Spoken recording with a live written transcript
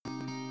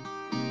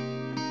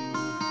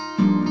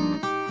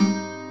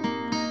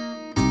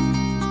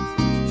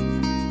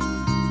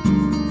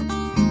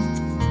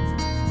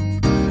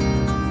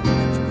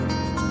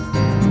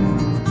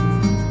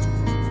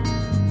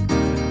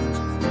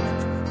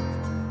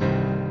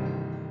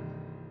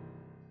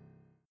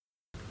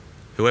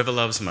Whoever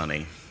loves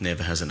money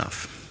never has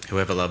enough.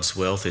 Whoever loves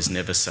wealth is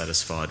never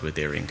satisfied with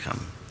their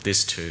income.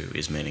 This too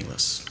is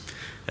meaningless.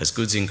 As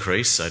goods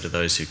increase, so do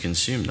those who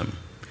consume them.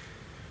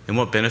 And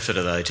what benefit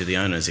are they to the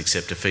owners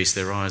except to feast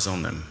their eyes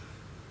on them?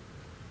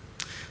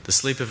 The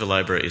sleep of a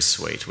labourer is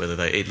sweet, whether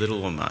they eat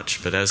little or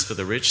much, but as for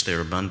the rich, their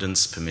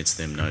abundance permits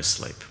them no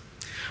sleep.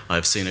 I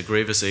have seen a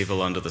grievous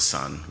evil under the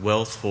sun,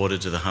 wealth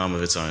hoarded to the harm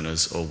of its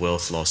owners, or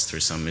wealth lost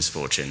through some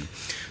misfortune,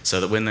 so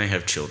that when they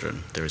have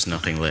children, there is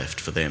nothing left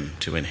for them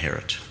to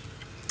inherit.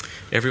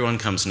 Everyone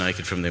comes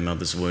naked from their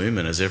mother's womb,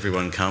 and as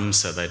everyone comes,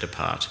 so they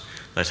depart.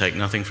 They take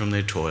nothing from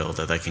their toil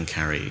that they can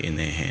carry in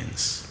their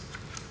hands.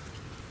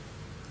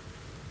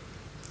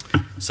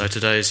 So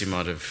today, as you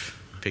might have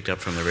picked up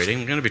from the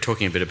reading, I'm going to be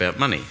talking a bit about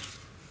money.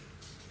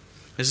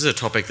 This is a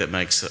topic that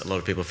makes a lot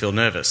of people feel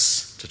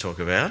nervous to talk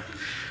about.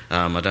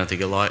 I don't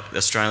think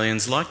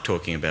Australians like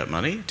talking about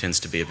money. It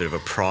tends to be a bit of a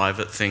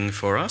private thing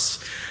for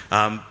us,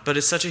 but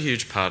it's such a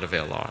huge part of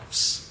our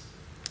lives.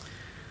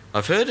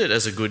 I've heard it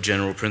as a good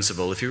general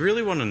principle. If you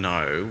really want to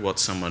know what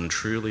someone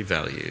truly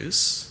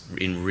values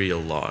in real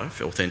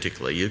life,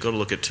 authentically, you've got to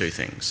look at two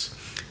things.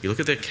 You look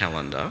at their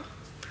calendar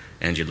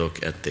and you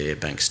look at their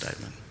bank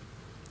statement.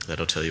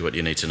 That'll tell you what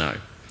you need to know.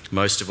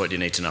 Most of what you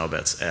need to know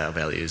about our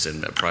values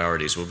and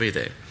priorities will be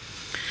there.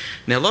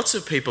 Now, lots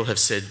of people have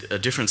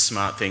said different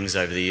smart things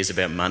over the years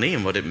about money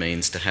and what it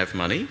means to have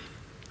money.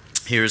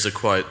 Here is a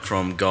quote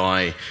from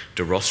Guy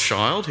de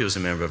Rothschild, who was a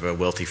member of a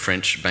wealthy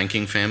French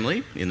banking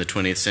family in the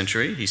 20th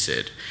century. He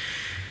said,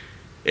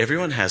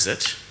 "Everyone has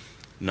it,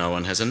 no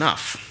one has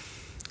enough.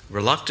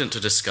 Reluctant to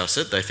discuss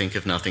it, they think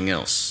of nothing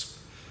else.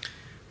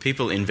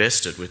 People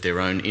invest it with their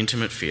own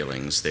intimate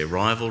feelings, their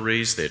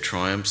rivalries, their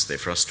triumphs, their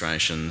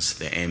frustrations,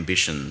 their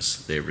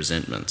ambitions, their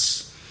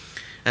resentments.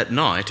 At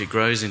night, it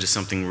grows into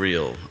something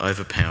real,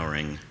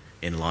 overpowering,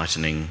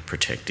 enlightening,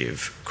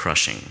 protective,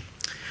 crushing."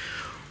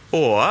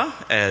 Or,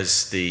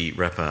 as the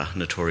rapper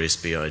Notorious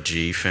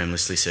B.I.G.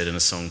 famously said in a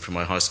song from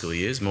my high school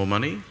years, more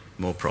money,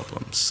 more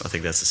problems. I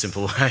think that's a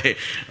simple way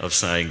of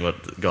saying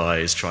what the guy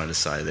is trying to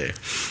say there.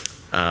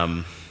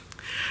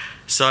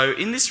 So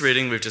in this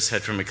reading we've just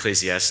had from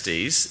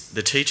Ecclesiastes,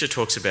 the teacher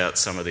talks about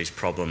some of these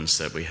problems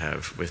that we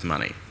have with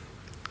money.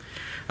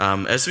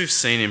 As we've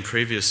seen in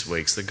previous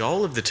weeks, the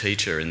goal of the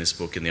teacher in this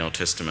book in the Old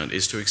Testament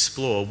is to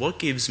explore what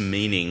gives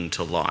meaning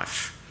to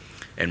life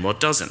and what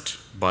doesn't,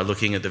 by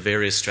looking at the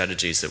various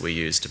strategies that we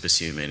use to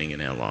pursue meaning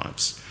in our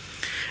lives.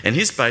 And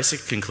his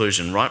basic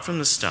conclusion right from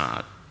the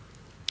start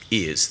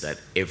is that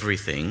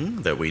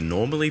everything that we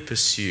normally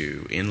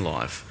pursue in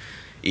life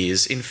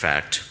is, in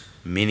fact,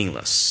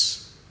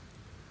 meaningless,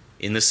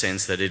 in the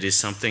sense that it is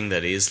something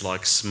that is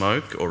like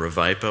smoke or a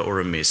vapour or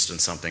a mist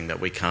and something that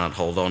we can't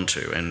hold on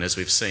to. And as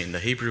we've seen, the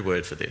Hebrew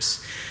word for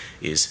this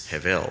is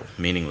hevel,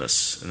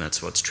 meaningless, and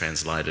that's what's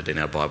translated in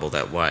our Bible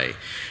that way.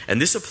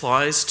 And this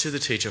applies to the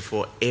teacher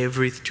to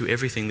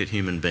everything that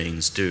human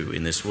beings do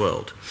in this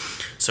world.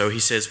 So he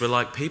says we're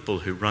like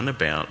people who run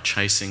about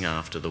chasing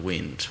after the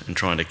wind and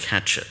trying to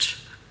catch it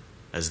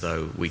as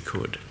though we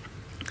could.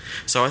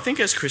 So I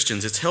think as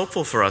Christians it's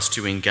helpful for us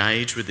to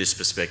engage with this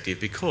perspective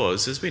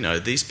because, as we know,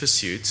 these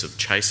pursuits of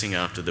chasing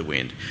after the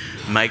wind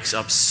makes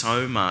up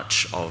so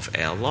much of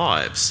our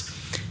lives.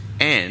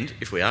 And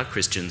if we are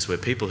Christians, we're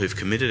people who've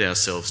committed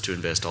ourselves to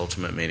invest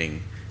ultimate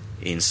meaning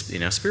in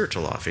our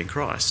spiritual life in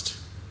Christ.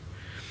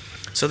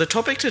 So the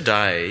topic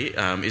today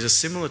is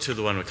similar to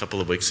the one a couple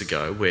of weeks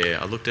ago, where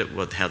I looked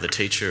at how the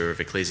teacher of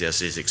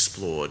Ecclesiastes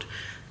explored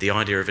the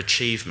idea of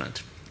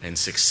achievement and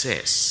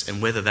success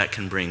and whether that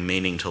can bring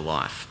meaning to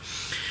life.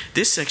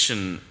 This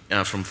section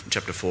from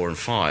chapter 4 and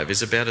 5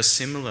 is about a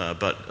similar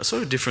but a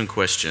sort of different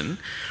question,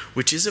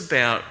 which is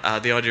about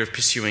the idea of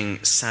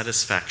pursuing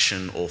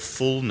satisfaction or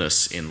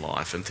fullness in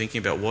life and thinking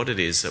about what it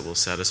is that will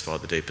satisfy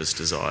the deepest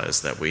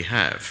desires that we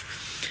have.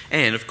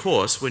 And of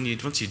course,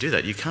 once you do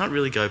that, you can't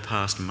really go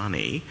past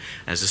money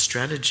as a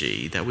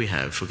strategy that we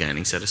have for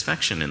gaining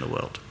satisfaction in the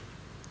world.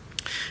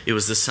 It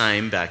was the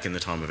same back in the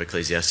time of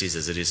Ecclesiastes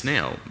as it is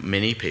now.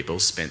 Many people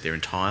spent their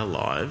entire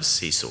lives,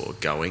 he saw,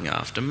 going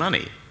after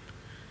money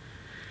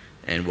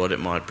and what it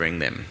might bring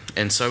them.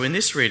 And so in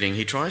this reading,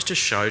 he tries to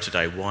show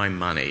today why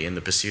money and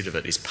the pursuit of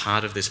it is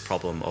part of this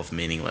problem of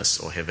meaningless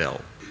or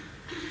hevel.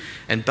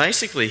 And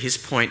basically his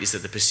point is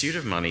that the pursuit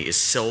of money is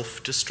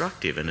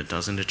self-destructive and it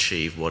doesn't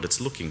achieve what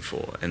it's looking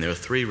for. And there are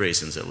three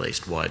reasons at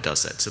least why it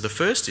does that. So the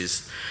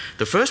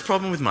first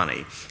problem with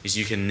money is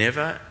you can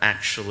never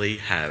actually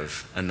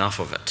have enough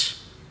of it.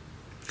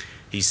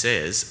 He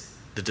says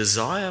the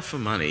desire for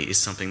money is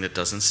something that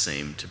doesn't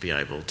seem to be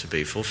able to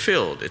be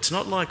fulfilled. It's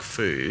not like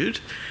food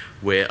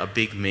where a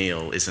big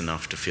meal is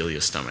enough to fill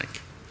your stomach.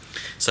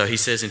 So he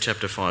says in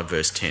chapter 5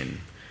 verse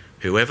 10,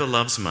 "Whoever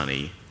loves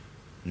money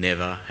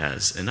never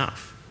has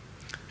enough.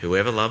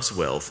 Whoever loves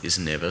wealth is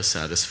never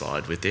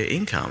satisfied with their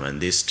income, and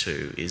this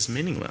too is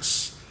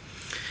meaningless."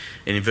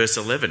 And in verse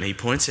 11 he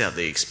points out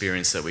the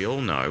experience that we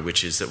all know,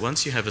 which is that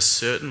once you have a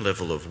certain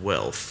level of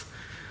wealth,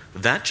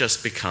 that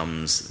just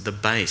becomes the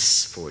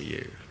base for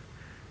you.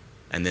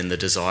 And then the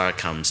desire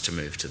comes to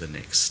move to the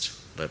next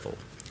level.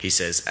 He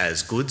says,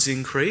 as goods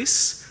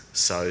increase,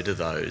 so do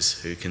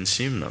those who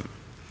consume them.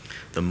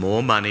 The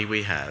more money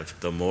we have,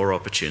 the more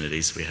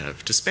opportunities we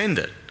have to spend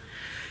it.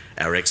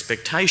 Our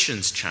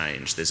expectations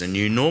change. There's a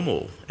new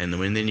normal, and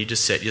then you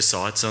just set your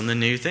sights on the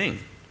new thing.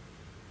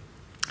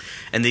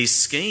 And these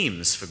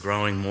schemes for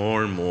growing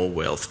more and more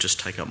wealth just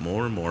take up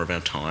more and more of our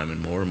time and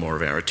more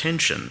of our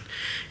attention.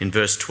 In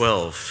verse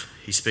 12,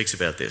 he speaks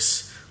about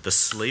this. The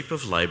sleep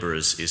of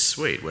labourers is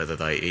sweet, whether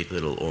they eat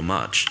little or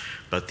much,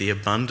 but the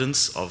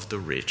abundance of the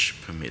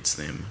rich permits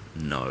them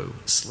no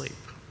sleep.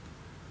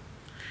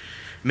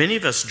 Many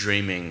of us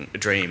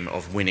dream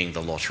of winning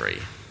the lottery,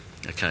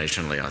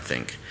 occasionally, I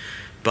think.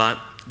 But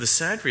the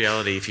sad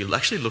reality, if you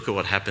actually look at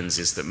what happens,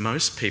 is that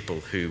most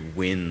people who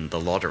win the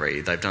lottery,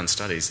 they've done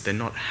studies, they're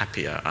not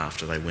happier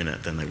after they win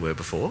it than they were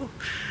before.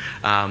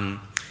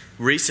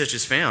 Research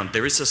has found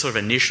there is a sort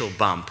of initial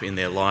bump in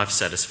their life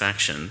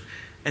satisfaction,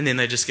 and then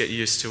they just get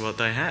used to what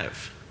they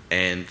have,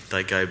 and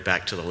they go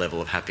back to the level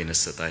of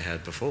happiness that they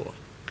had before.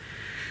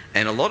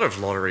 And a lot of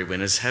lottery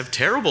winners have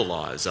terrible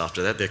lives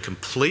after that. They're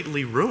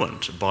completely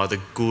ruined by the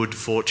good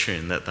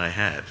fortune that they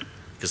had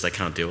because they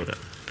can't deal with it.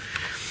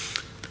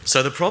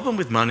 So the problem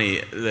with money,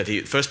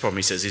 first problem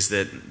he says, is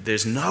that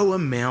there's no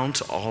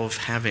amount of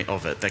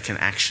it that can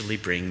actually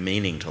bring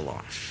meaning to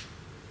life.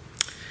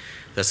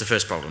 That's the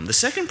first problem. The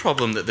second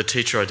problem that the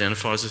teacher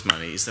identifies with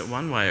money is that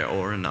one way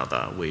or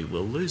another we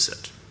will lose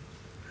it.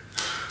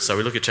 So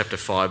we look at chapter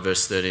 5,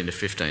 verse 13 to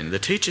 15. The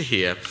teacher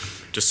here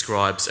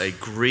describes a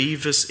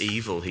grievous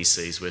evil he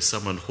sees where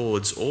someone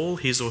hoards all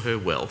his or her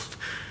wealth,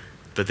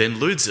 but then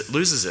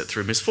loses it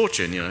through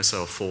misfortune,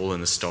 so a fall in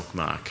the stock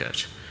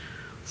market,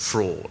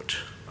 fraud,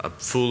 a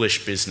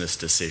foolish business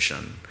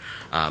decision,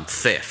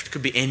 theft.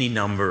 Could be any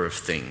number of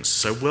things.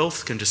 So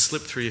wealth can just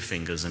slip through your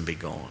fingers and be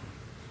gone.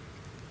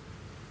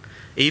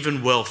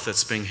 Even wealth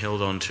that's being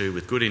held on to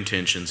with good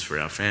intentions for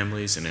our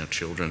families and our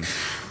children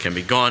can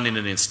be gone in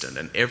an instant,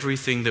 and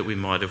everything that we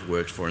might have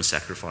worked for and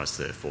sacrificed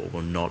therefore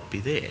will not be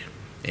there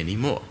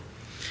anymore.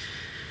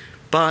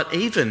 But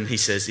even, he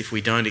says, if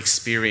we don't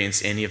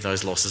experience any of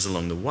those losses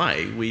along the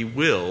way, we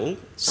will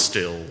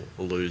still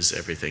lose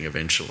everything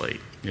eventually.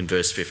 In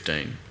verse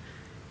 15,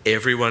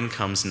 everyone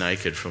comes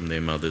naked from their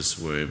mother's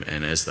womb,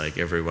 and as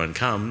everyone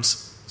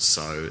comes,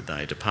 so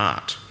they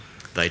depart.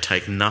 They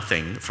take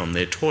nothing from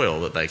their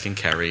toil that they can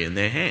carry in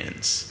their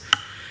hands.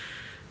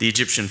 The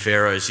Egyptian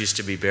pharaohs used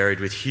to be buried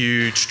with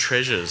huge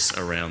treasures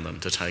around them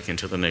to take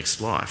into the next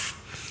life.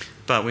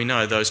 But we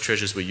know those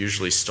treasures were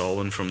usually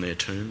stolen from their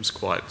tombs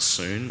quite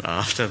soon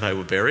after they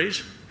were buried.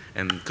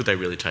 And could they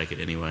really take it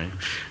anyway?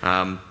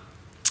 I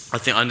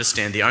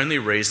understand the only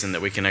reason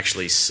that we can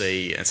actually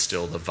see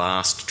still the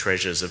vast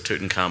treasures of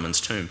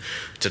Tutankhamun's tomb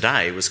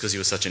today was because he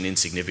was such an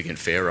insignificant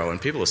pharaoh,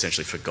 and people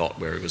essentially forgot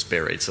where he was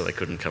buried, so they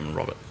couldn't come and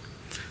rob it.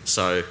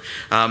 So,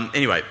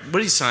 anyway,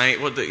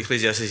 what the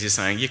Ecclesiastes is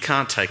saying, you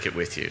can't take it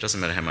with you. It doesn't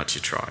matter how much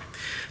you try.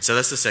 So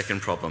that's the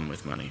second problem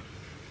with money.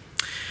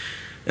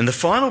 And the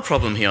final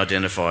problem he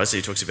identifies,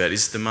 he talks about,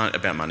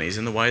 about money, is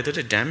in the way that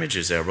it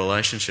damages our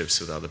relationships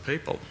with other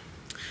people,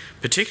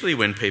 particularly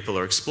when people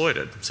are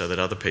exploited so that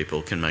other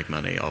people can make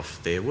money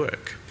off their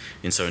work.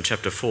 And so in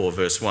chapter 4,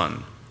 verse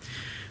 1,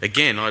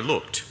 again I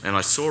looked, and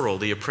I saw all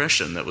the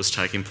oppression that was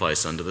taking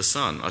place under the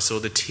sun. I saw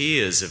the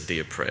tears of the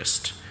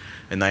oppressed,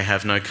 and they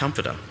have no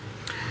comforter.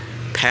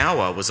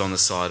 Power was on the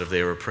side of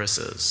their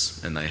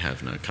oppressors, and they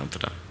have no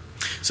comforter.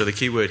 So the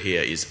key word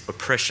here is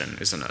oppression,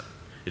 isn't it?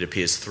 It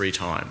appears 3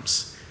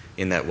 times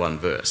in that one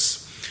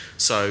verse.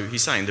 So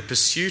he's saying the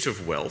pursuit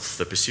of wealth,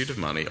 the pursuit of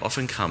money,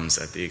 often comes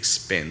at the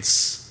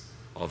expense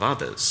of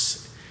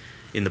others.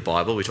 In the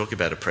Bible, we talk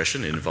about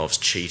oppression. It involves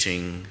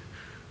cheating,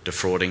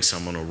 defrauding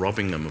someone, or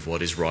robbing them of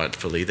what is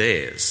rightfully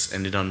theirs.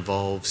 And it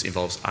involves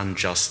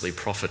unjustly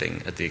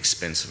profiting at the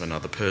expense of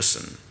another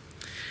person.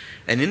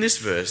 And in this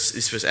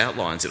verse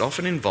outlines, it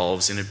often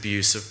involves an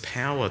abuse of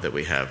power that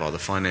we have, either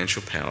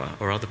financial power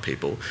or other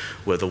people,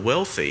 where the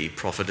wealthy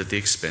profit at the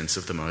expense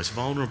of the most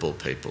vulnerable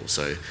people.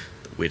 So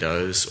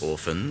widows,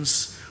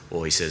 orphans,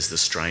 or he says the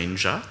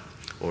stranger,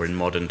 or in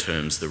modern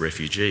terms the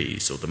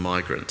refugees or the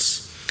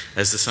migrants.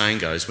 As the saying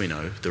goes, we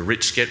know the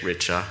rich get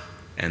richer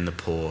and the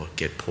poor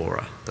get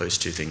poorer. Those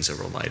two things are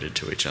related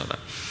to each other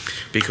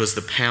because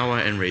the power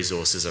and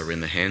resources are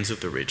in the hands of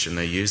the rich, and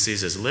they use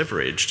these as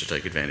leverage to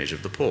take advantage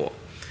of the poor.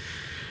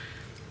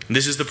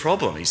 This is the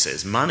problem, he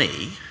says.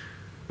 Money,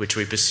 which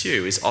we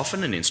pursue, is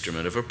often an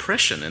instrument of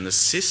oppression, and the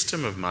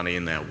system of money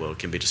in our world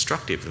can be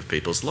destructive of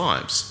people's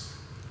lives.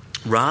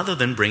 Rather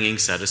than bringing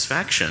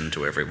satisfaction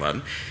to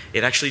everyone,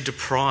 it actually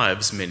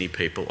deprives many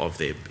people of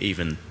their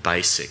even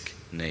basic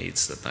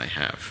needs that they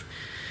have.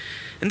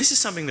 And this is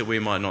something that we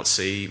might not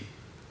see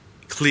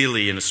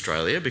clearly in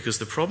Australia, because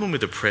the problem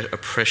with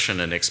oppression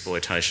and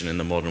exploitation in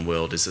the modern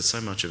world is that so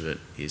much of it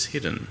is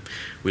hidden.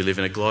 We live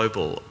in a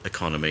global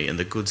economy, and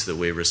the goods that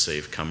we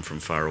receive come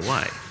from far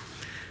away.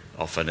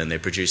 often, and they're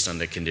produced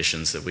under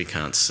conditions that we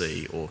can't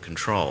see or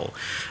control.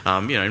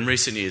 In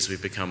recent years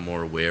we've become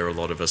more aware, a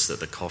lot of us, that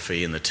the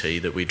coffee and the tea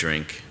that we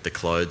drink, the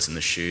clothes and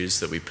the shoes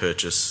that we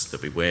purchase,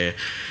 that we wear,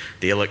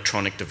 the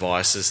electronic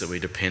devices that we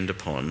depend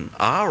upon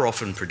are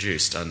often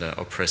produced under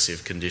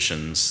oppressive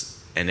conditions,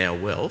 and our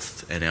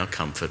wealth and our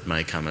comfort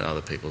may come at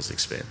other people's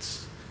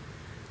expense.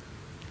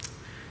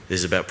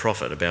 This is about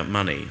profit, about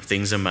money.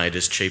 Things are made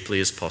as cheaply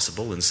as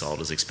possible and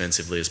sold as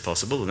expensively as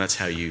possible, and that's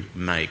how you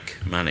make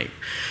money.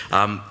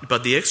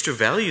 But the extra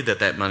value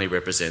that money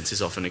represents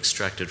is often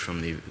extracted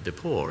from the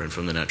poor and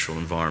from the natural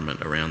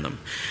environment around them.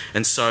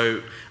 And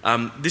so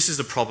this is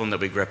the problem that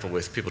we grapple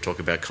with. People talk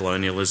about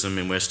colonialism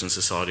in Western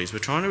societies. We're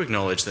trying to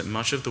acknowledge that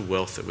much of the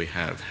wealth that we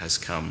have has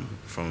come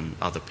from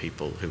other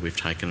people who we've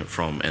taken it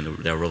from,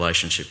 and our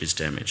relationship is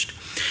damaged.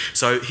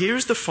 So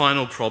here's the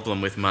final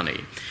problem with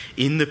money.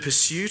 In the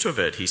pursuit of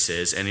it, he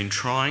says, and in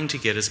trying to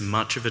get as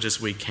much of it as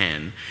we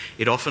can,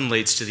 it often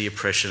leads to the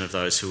oppression of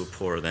those who are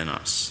poorer than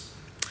us.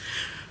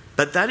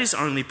 But that is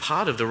only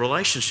part of the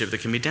relationship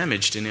that can be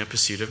damaged in our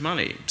pursuit of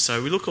money.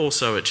 So we look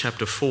also at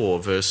chapter 4,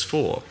 verse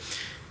 4.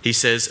 He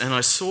says, "And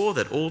I saw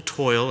that all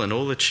toil and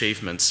all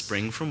achievement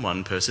spring from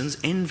one person's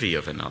envy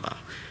of another,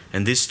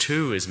 and this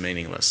too is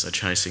meaningless, a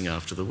chasing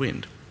after the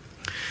wind."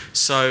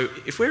 So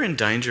if we're in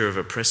danger of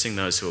oppressing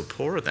those who are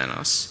poorer than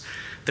us,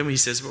 then he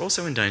says we're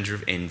also in danger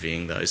of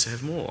envying those who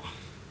have more.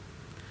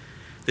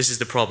 This is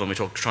the problem.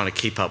 We're trying to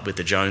keep up with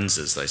the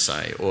Joneses, they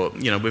say. Or,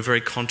 we're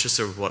very conscious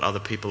of what other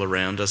people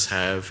around us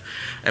have,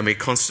 and we're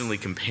constantly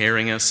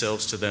comparing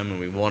ourselves to them, and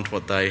we want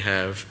what they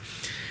have.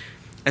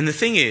 And the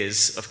thing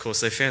is, of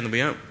course, they found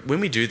that when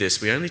we do this,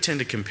 we only tend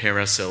to compare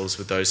ourselves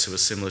with those who are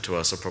similar to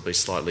us or probably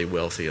slightly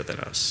wealthier than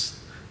us.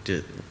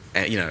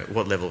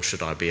 What level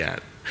should I be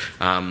at?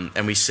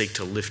 And we seek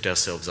to lift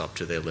ourselves up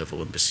to their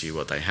level and pursue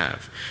what they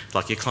have.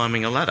 Like you're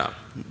climbing a ladder,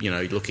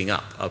 looking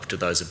up to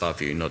those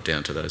above you, not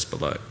down to those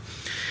below.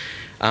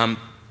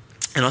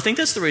 And I think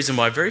that's the reason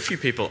why very few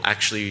people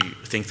actually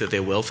think that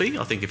they're wealthy.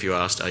 I think if you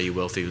asked, are you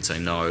wealthy, you'd say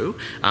no,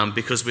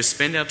 because we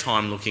spend our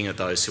time looking at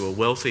those who are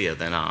wealthier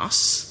than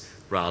us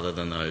rather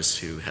than those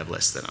who have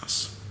less than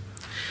us.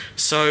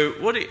 So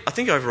I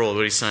think overall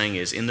what he's saying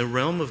is, in the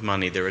realm of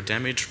money, there are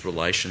damaged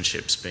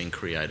relationships being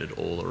created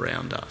all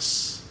around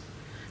us.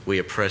 We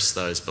oppress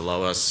those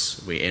below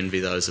us, we envy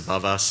those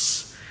above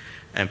us,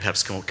 and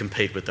perhaps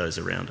compete with those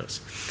around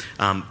us.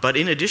 But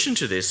in addition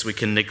to this, we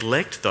can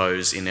neglect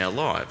those in our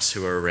lives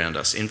who are around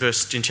us. In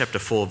chapter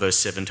 4, verse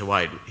 7 to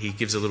 8, he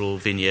gives a little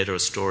vignette or a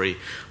story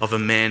of a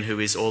man who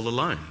is all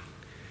alone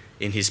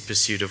in his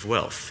pursuit of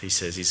wealth. He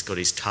says he's got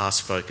his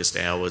task-focused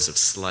hours of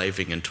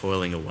slaving and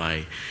toiling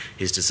away,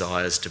 his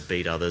desires to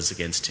beat others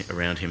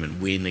around him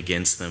and win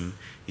against them.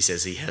 He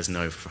says he has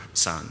no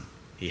son,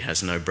 he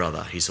has no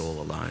brother, he's all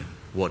alone.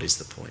 What is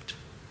the point?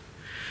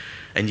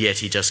 And yet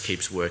he just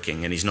keeps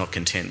working, and he's not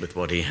content with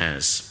what he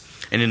has.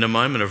 And in a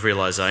moment of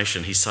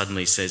realisation, he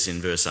suddenly says in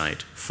verse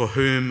 8, "For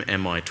whom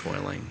am I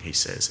toiling?" he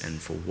says,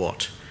 "and for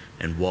what?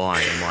 And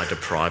why am I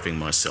depriving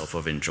myself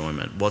of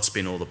enjoyment? What's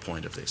been all the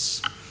point of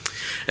this?"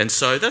 And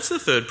so that's the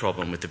third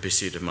problem with the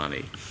pursuit of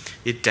money.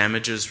 It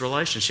damages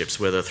relationships,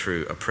 whether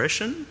through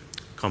oppression,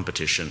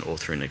 competition, or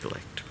through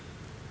neglect.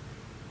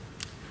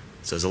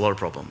 So there's a lot of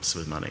problems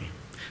with money.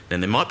 Then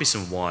there might be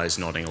some wise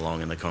nodding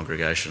along in the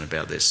congregation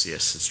about this.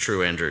 Yes, it's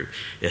true, Andrew.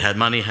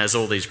 Money has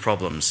all these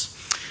problems.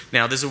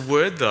 Now, there's a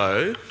word,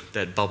 though,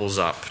 that bubbles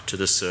up to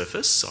the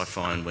surface, I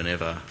find,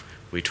 whenever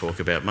we talk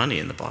about money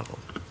in the Bible.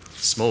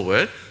 Small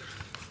word,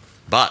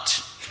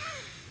 but.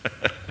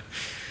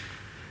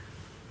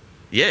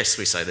 Yes,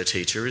 we say the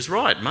teacher is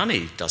right.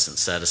 Money doesn't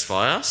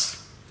satisfy us,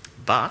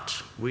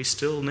 but we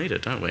still need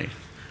it, don't we?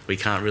 We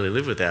can't really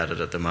live without it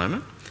at the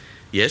moment.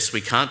 Yes, we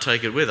can't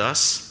take it with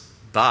us,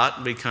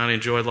 but we can't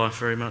enjoy life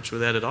very much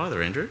without it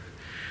either, Andrew.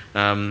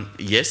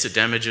 Yes, it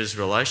damages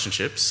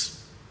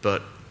relationships,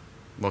 but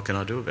what can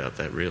I do about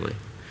that, really?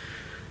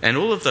 And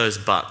all of those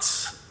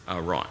buts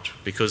are right,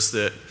 because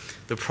the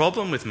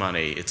problem with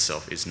money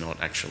itself is not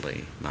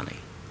actually money.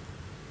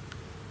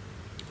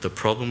 The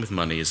problem with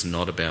money is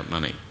not about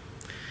money.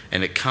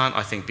 And it can't,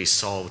 I think, be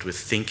solved with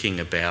thinking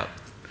about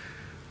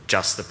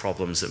just the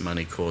problems that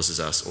money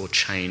causes us or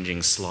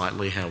changing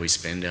slightly how we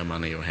spend our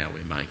money or how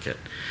we make it.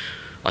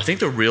 I think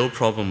the real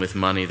problem with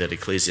money that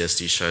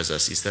Ecclesiastes shows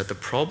us is that the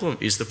problem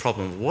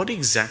of what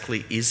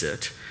exactly is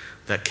it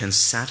that can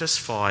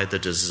satisfy the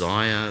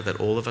desire that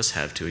all of us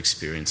have to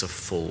experience a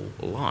full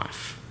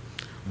life?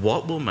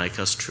 What will make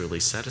us truly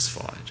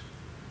satisfied?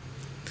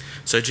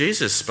 So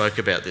Jesus spoke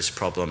about this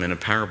problem in a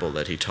parable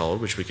that he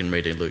told, which we can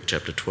read in Luke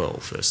chapter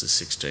 12, verses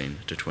 16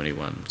 to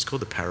 21. It's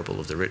called the parable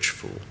of the rich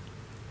fool.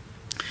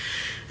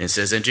 And it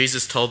says, "And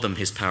Jesus told them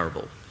his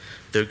parable.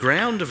 The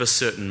ground of a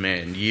certain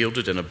man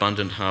yielded an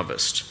abundant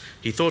harvest.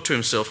 He thought to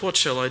himself, 'What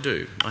shall I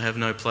do? I have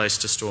no place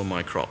to store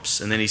my crops.'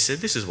 And then he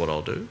said, 'This is what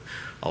I'll do.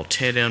 I'll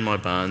tear down my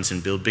barns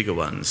and build bigger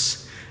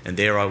ones, and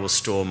there I will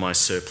store my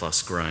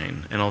surplus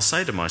grain. And I'll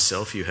say to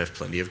myself, you have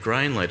plenty of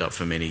grain laid up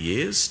for many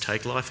years.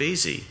 Take life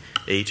easy.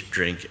 Eat,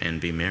 drink, and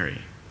be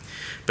merry.'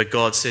 But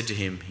God said to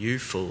him, 'You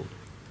fool,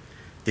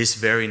 This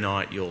very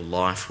night your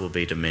life will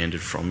be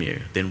demanded from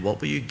you. Then what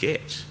will you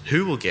get?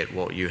 Who will get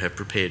what you have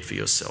prepared for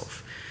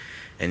yourself?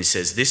 And he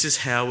says, this is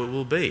how it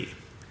will be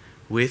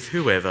with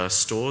whoever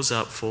stores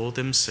up for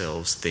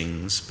themselves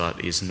things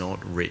but is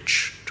not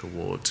rich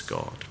towards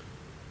God.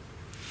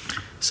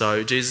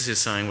 So Jesus is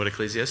saying what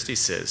Ecclesiastes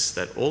says,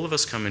 that all of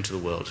us come into the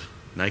world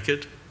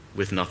naked,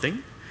 with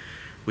nothing.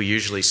 We're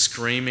usually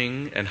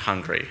screaming and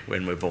hungry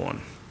when we're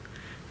born.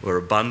 We're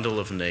a bundle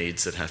of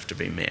needs that have to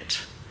be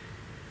met.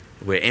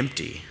 We're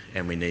empty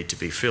and we need to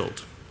be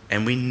filled.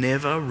 And we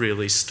never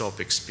really stop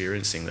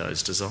experiencing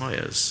those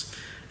desires,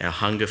 our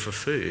hunger for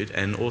food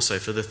and also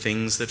for the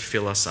things that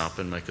fill us up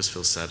and make us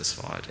feel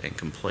satisfied and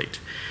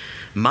complete.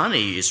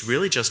 Money is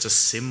really just a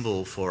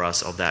symbol for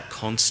us of that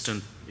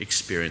constant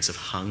experience of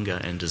hunger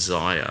and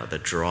desire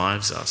that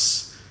drives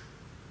us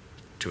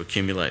to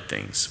accumulate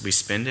things. We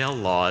spend our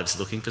lives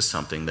looking for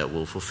something that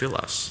will fulfill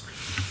us,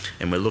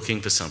 and we're looking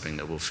for something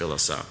that will fill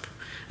us up.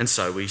 And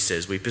so he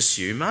says we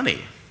pursue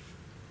money.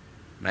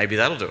 Maybe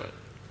that'll do it.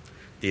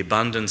 The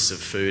abundance of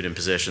food and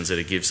possessions that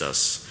it gives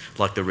us,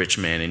 like the rich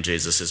man in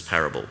Jesus'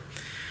 parable.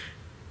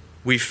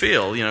 We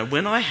feel,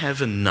 when I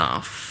have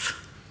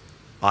enough,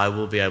 I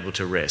will be able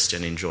to rest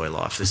and enjoy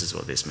life. This is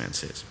what this man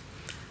says.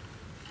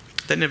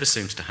 That never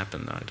seems to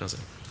happen though, does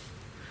it?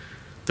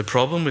 The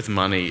problem with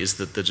money is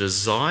that the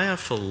desire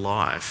for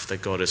life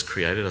that God has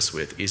created us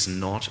with is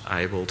not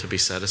able to be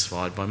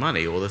satisfied by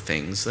money or the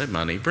things that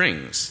money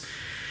brings.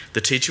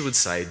 The teacher would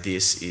say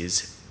this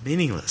is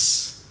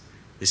meaningless.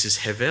 This is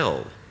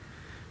hevel,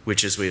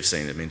 which, as we have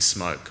seen, it means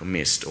smoke or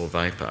mist or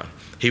vapour.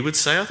 He would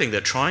say, I think,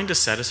 that trying to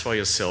satisfy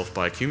yourself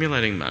by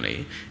accumulating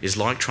money is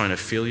like trying to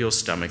fill your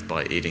stomach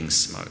by eating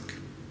smoke.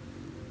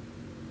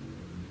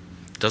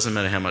 It doesn't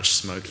matter how much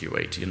smoke you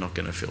eat, you're not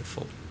going to feel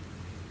full.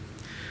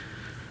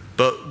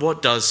 But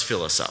what does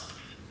fill us up?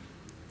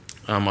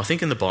 I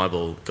think in the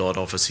Bible, God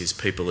offers his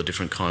people a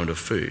different kind of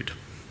food.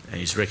 And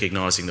he's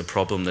recognising the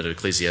problem that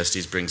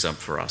Ecclesiastes brings up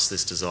for us,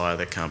 this desire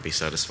that can't be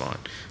satisfied.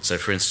 So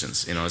for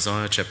instance, in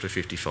Isaiah chapter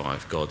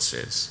 55, God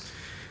says,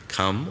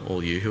 come,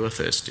 all you who are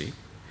thirsty,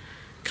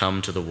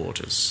 come to the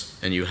waters.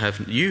 And you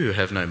who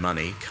have no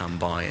money, come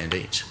buy and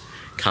eat.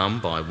 Come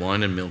buy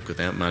wine and milk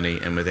without money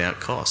and without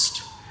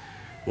cost.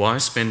 Why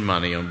spend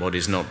money on what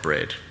is not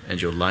bread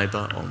and your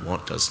labour on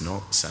what does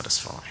not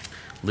satisfy?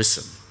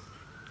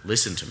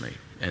 Listen to me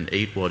and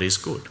eat what is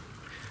good,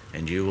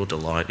 and you will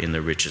delight in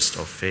the richest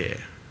of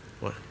fare.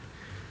 What?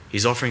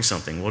 He's offering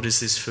something. What is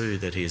this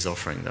food that he is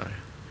offering though?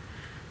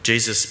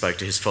 Jesus spoke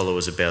to his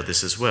followers about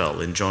this as well.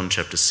 In John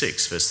chapter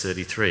 6, verse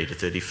 33 to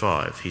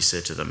 35, he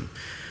said to them,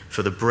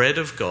 for the bread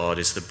of God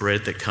is the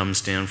bread that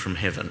comes down from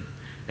heaven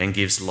and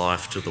gives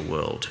life to the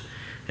world.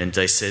 And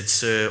they said,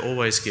 Sir,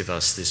 always give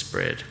us this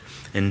bread.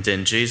 And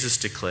then Jesus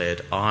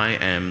declared, I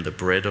am the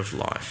bread of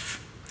life.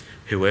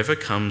 Whoever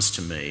comes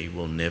to me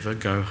will never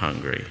go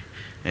hungry,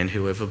 and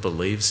whoever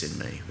believes in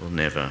me will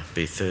never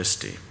be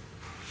thirsty.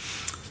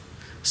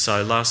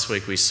 So last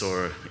week we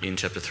saw in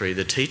chapter 3,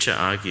 the teacher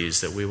argues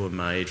that we were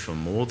made for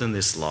more than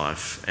this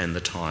life and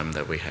the time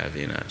that we have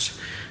in it.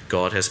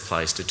 God has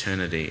placed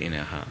eternity in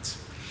our hearts.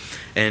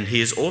 And he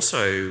has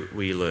also,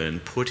 we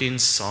learn, put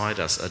inside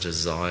us a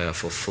desire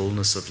for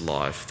fullness of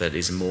life that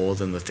is more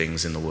than the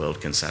things in the world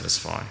can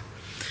satisfy.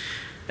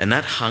 And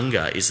that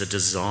hunger is a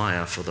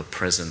desire for the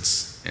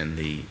presence and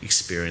the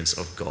experience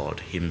of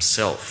God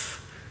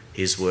himself,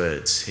 his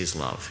words, his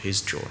love,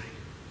 his joy,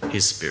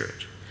 his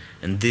spirit.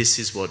 And this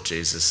is what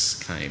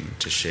Jesus came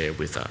to share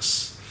with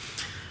us.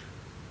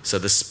 So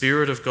the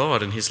Spirit of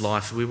God and his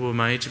life, we were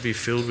made to be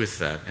filled with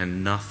that,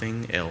 and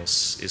nothing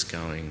else is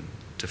going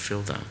to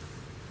fill that.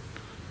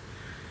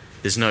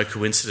 There's no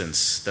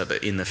coincidence that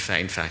in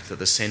fact that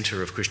the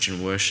centre of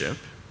Christian worship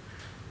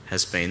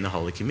has been the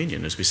Holy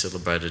Communion as we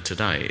celebrated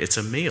today. It's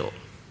a meal.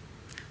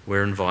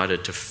 We're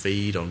invited to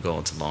feed on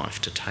God's life,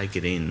 to take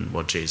it in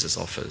what Jesus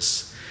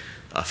offers,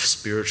 a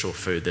spiritual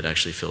food that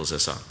actually fills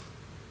us up.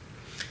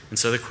 And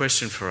so the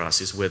question for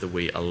us is whether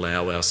we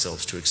allow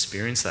ourselves to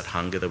experience that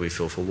hunger that we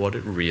feel for what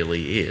it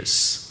really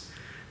is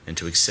and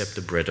to accept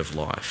the bread of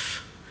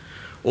life.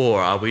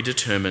 Or are we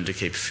determined to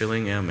keep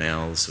filling our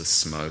mouths with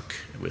smoke,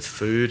 with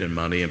food and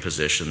money and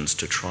possessions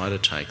to try to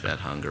take that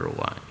hunger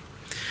away?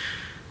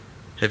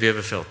 Have you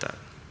ever felt that?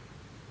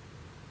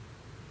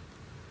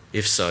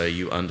 If so,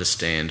 you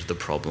understand the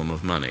problem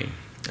of money.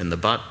 And the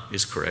but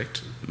is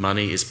correct.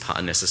 Money is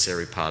a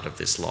necessary part of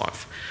this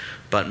life.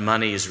 But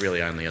money is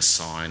really only a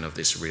sign of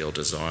this real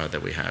desire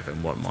that we have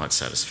and what might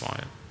satisfy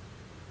it.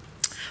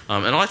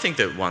 And I think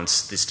that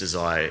once this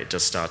desire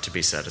does start to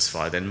be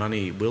satisfied, then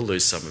money will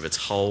lose some of its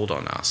hold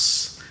on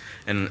us.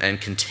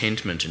 And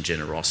contentment and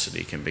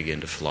generosity can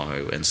begin to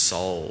flow and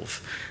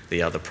solve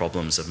the other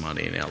problems of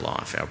money in our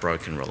life, our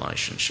broken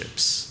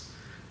relationships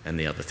and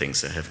the other things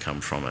that have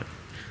come from it.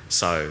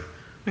 So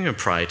we're going to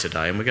pray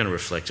today, and we're going to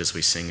reflect as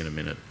we sing in a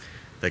minute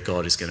that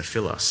God is going to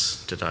fill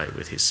us today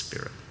with his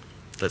Spirit.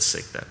 Let's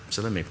seek that.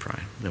 So let me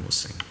pray, then we'll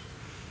sing.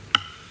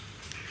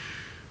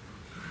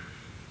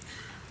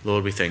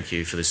 Lord, we thank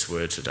you for this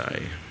word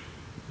today,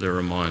 the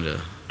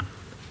reminder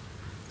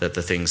that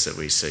the things that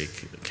we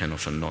seek can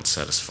often not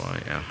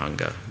satisfy our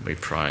hunger. We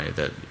pray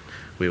that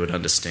we would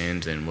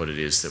understand then what it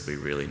is that we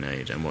really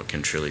need and what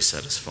can truly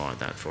satisfy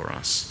that for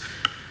us.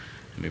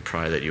 And we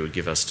pray that you would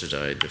give us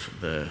today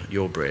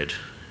your bread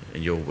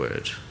and your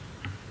word,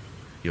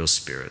 your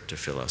spirit to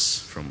fill us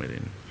from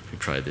within. We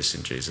pray this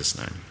in Jesus'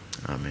 name.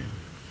 Amen.